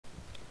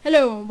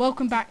Hello and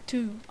welcome back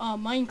to our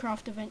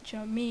Minecraft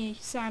adventure. Me,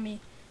 Sammy,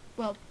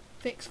 well,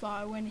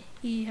 Fixfire when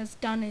he has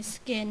done his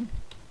skin.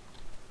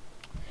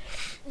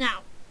 Now,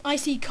 I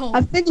see coal.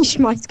 I've finished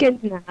my skin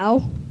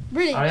now.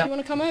 Really? Oh, Do yeah. you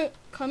want to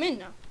come in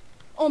now?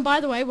 Oh, and by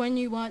the way, when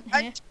you weren't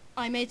here,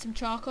 I made some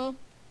charcoal.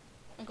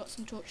 I got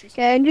some torches.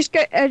 Okay,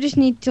 I just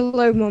need to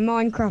load my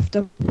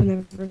Minecraft up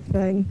and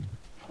everything.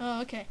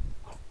 Oh, okay.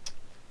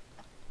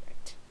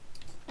 Right.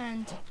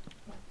 And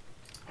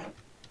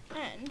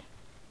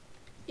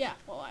yeah,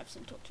 well, I have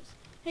some torches.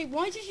 Hey,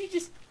 why did you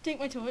just take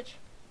my torch?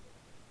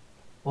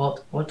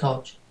 What? What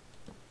torch?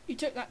 You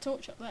took that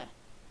torch up there.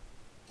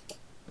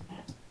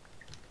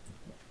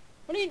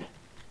 What are you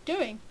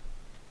doing?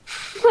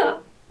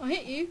 I'll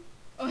hit you.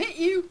 I'll hit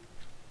you.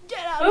 Get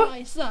out of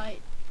my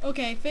sight.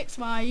 Okay,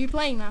 Fixfire, are you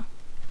playing now?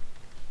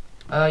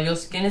 Your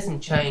skin isn't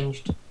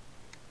changed.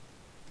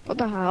 What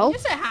the hell?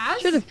 Yes, it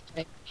has. Should have.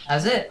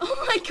 Has it?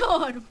 Oh my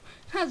god,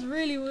 that's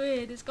really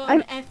weird. It's got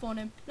an F on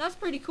him. That's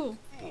pretty cool.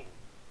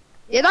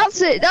 Yeah,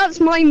 that's it. That's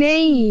my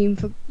name.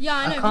 For Yeah,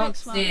 I know. can't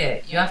Fixfire. see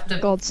it. You have to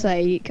God's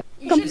sake.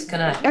 You should-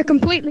 disconnect. I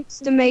completely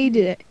made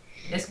it.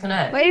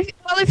 Disconnect.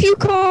 But if you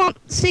can't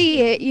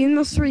see it, you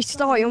must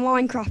restart your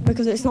Minecraft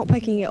because it's not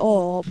picking it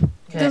up.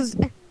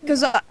 Okay.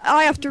 Because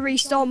I have to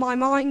restart my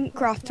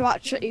Minecraft to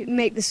actually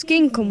make the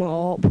skin come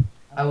up.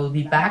 I will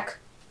be back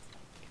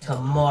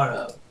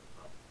tomorrow.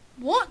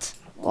 What?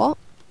 What?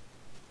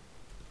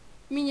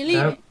 You mean you're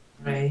leaving? Don't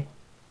worry.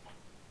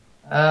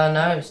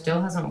 No, it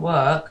still hasn't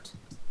worked.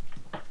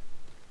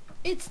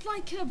 It's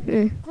like a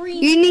Yeah.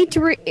 green. You need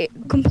to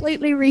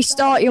completely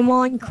restart your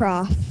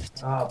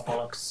Minecraft. Oh,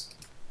 bollocks.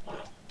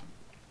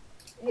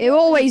 It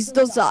always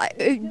does that.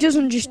 It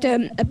doesn't just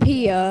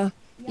appear.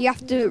 You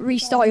have to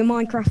restart your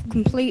Minecraft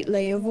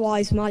completely,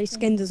 otherwise my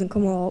skin doesn't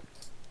come up.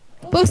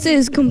 Plus it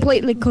is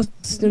completely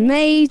custom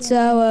made,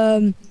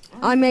 so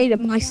I made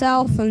it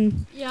myself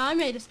and Yeah, I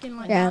made a skin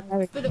like yeah, there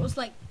we that, but it was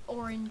like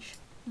orange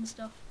and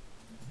stuff.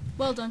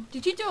 Well done.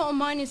 Did you do it on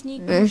Miners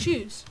Need Cool Mm.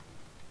 Shoes?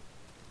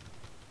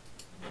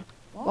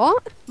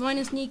 What?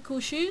 Miners Need Cool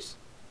Shoes?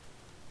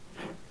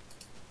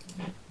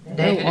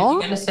 David, if what? you're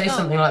going to say Oh.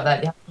 something like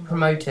that, you have to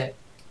promote it.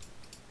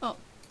 Oh.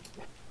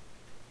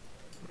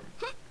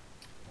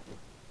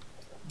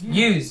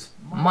 Use.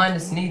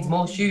 Minus needs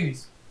more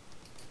shoes.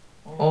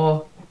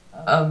 Or,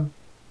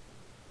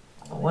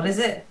 what is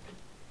it?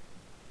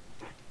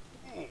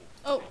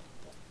 Oh,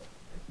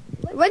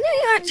 When are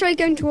you actually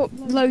going to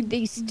upload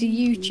these to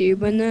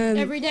YouTube and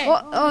every day.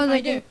 What are I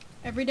they do.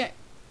 Every day.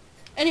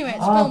 Anyway, it's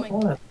Oh, filming.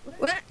 bollocks.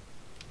 What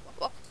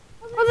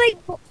are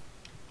they?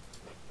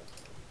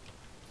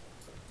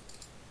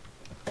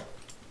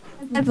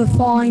 Never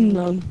find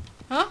them.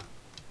 Huh?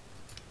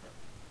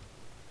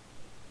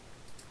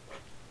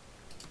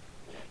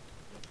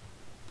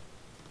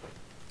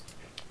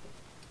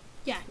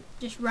 Yeah,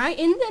 just write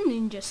in the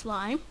ninja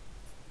slime,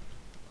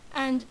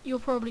 and you'll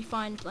probably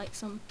find like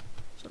some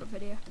sort of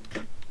video.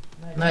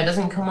 No, it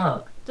doesn't come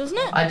up. Doesn't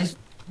it? I just...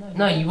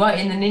 No, you write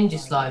in the ninja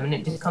slime and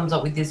it just comes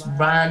up with this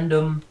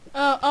random...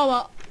 Oh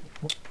well.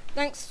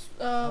 Thanks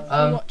for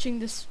Um, watching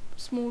this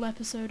small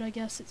episode. I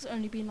guess it's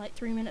only been like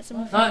 3 minutes and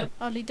we've No.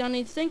 hardly done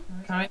anything.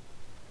 Carry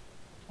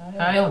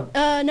on.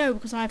 No,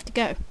 because I have to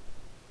go.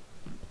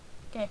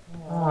 Okay.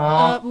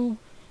 Aww. Well,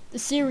 the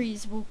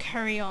series will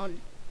carry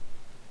on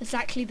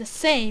exactly the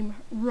same,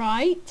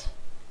 right?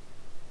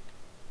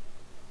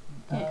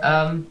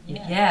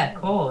 Yeah,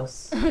 of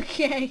course.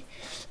 Okay.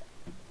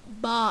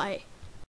 Bye.